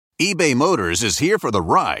eBay Motors is here for the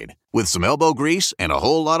ride. With some elbow grease and a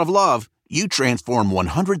whole lot of love, you transform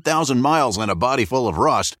 100,000 miles and a body full of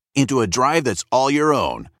rust into a drive that's all your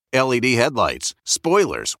own. LED headlights,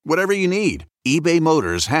 spoilers, whatever you need, eBay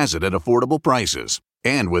Motors has it at affordable prices.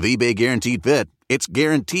 And with eBay Guaranteed Fit, it's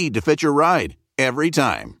guaranteed to fit your ride every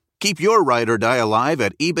time. Keep your ride or die alive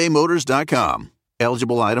at ebaymotors.com.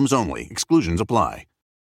 Eligible items only. Exclusions apply.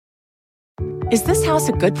 Is this house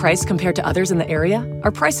a good price compared to others in the area?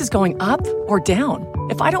 Are prices going up or down?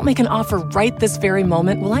 If I don't make an offer right this very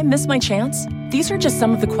moment, will I miss my chance? These are just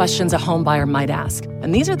some of the questions a home buyer might ask.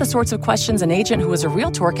 And these are the sorts of questions an agent who is a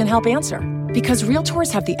Realtor can help answer. Because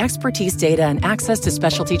Realtors have the expertise, data, and access to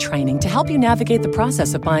specialty training to help you navigate the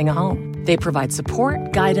process of buying a home. They provide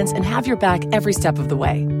support, guidance, and have your back every step of the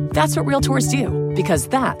way. That's what Realtors do, because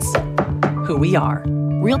that's who we are.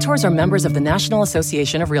 Realtors are members of the National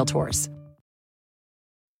Association of Realtors.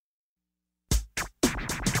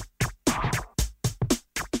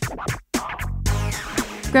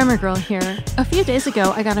 Grammar Girl here. A few days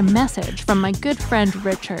ago, I got a message from my good friend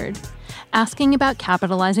Richard asking about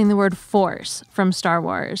capitalizing the word force from Star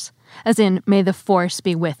Wars, as in, may the force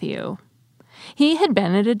be with you. He had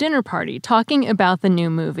been at a dinner party talking about the new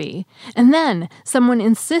movie, and then someone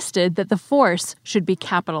insisted that the force should be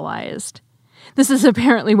capitalized. This is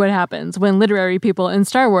apparently what happens when literary people and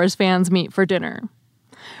Star Wars fans meet for dinner.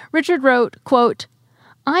 Richard wrote, quote,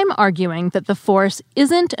 I'm arguing that the Force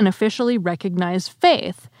isn't an officially recognized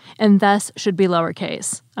faith, and thus should be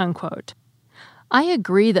lowercase, unquote. I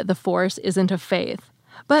agree that the Force isn't a faith,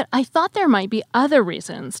 but I thought there might be other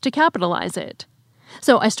reasons to capitalize it.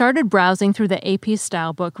 So I started browsing through the AP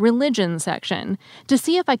Style book Religion section to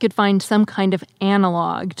see if I could find some kind of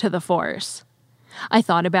analog to the Force. I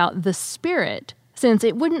thought about the Spirit, since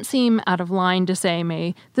it wouldn't seem out of line to say,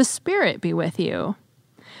 may the Spirit be with you.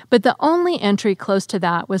 But the only entry close to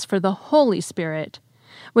that was for the Holy Spirit,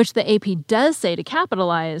 which the AP does say to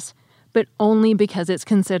capitalize, but only because it's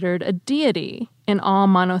considered a deity, and all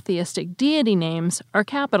monotheistic deity names are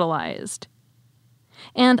capitalized.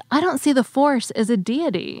 And I don't see the Force as a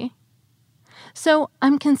deity. So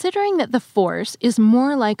I'm considering that the Force is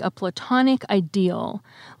more like a Platonic ideal,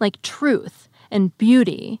 like truth and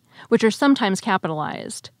beauty, which are sometimes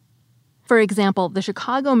capitalized. For example, the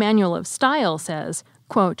Chicago Manual of Style says,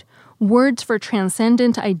 quote, words for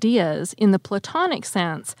transcendent ideas in the Platonic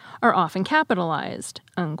sense are often capitalized,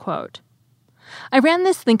 unquote. I ran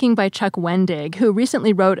this thinking by Chuck Wendig, who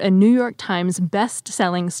recently wrote a New York Times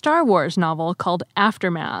best-selling Star Wars novel called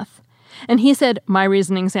Aftermath, and he said my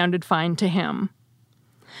reasoning sounded fine to him.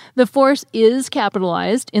 The Force is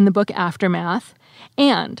capitalized in the book Aftermath,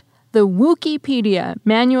 and the Wikipedia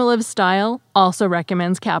Manual of Style also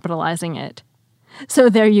recommends capitalizing it. So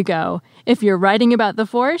there you go. If you're writing about the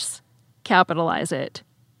Force, capitalize it.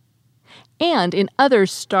 And in other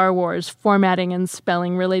Star Wars formatting and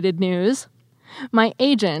spelling-related news, my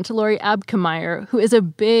agent, Lori Abkemeyer, who is a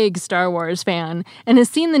big Star Wars fan and has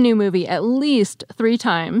seen the new movie at least 3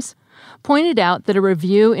 times, pointed out that a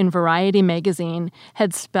review in Variety magazine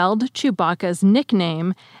had spelled Chewbacca's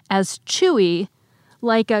nickname as Chewie,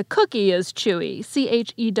 like a cookie is Chewy,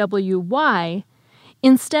 Chewy,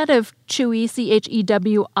 instead of Chewie,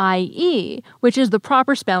 Chewie, which is the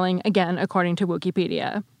proper spelling, again, according to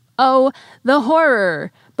Wikipedia. Oh, the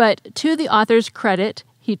horror! But to the author's credit,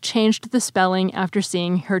 he changed the spelling after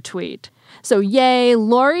seeing her tweet. So yay,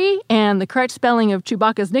 Lori, and the correct spelling of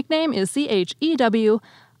Chewbacca's nickname is Chewie.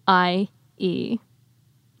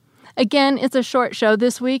 Again, it's a short show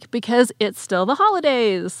this week because it's still the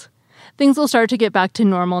holidays. Things will start to get back to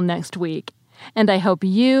normal next week. And I hope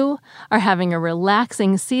you are having a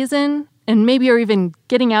relaxing season and maybe you're even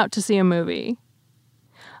getting out to see a movie.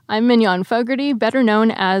 I'm Mignon Fogarty, better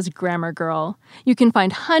known as Grammar Girl. You can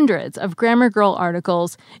find hundreds of Grammar Girl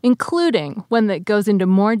articles, including one that goes into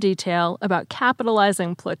more detail about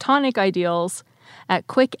capitalizing Platonic ideals at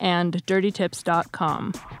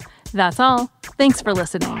quickanddirtytips.com. That's all. Thanks for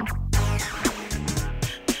listening.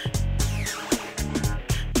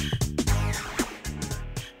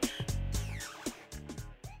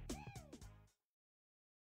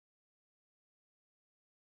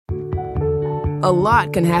 A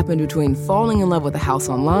lot can happen between falling in love with a house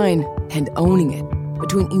online and owning it,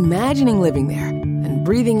 between imagining living there and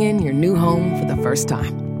breathing in your new home for the first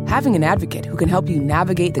time. Having an advocate who can help you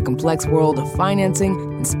navigate the complex world of financing,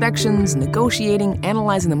 inspections, negotiating,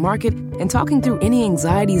 analyzing the market, and talking through any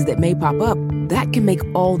anxieties that may pop up, that can make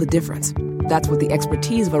all the difference. That's what the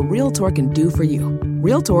expertise of a Realtor can do for you.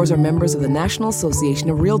 Realtors are members of the National Association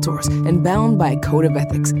of Realtors and bound by a code of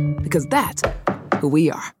ethics, because that's who we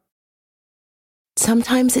are.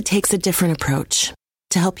 Sometimes it takes a different approach.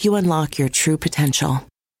 to help you unlock your true potential.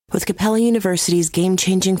 With Capella University's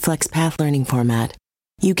game-changing FlexPath learning format,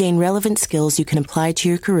 you gain relevant skills you can apply to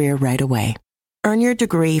your career right away. Earn your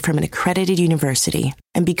degree from an accredited university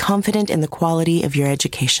and be confident in the quality of your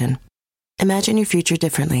education. Imagine your future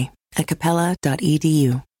differently at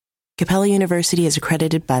capella.edu. Capella University is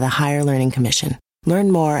accredited by the Higher Learning Commission.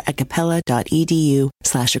 Learn more at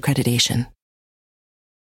capella.edu/accreditation.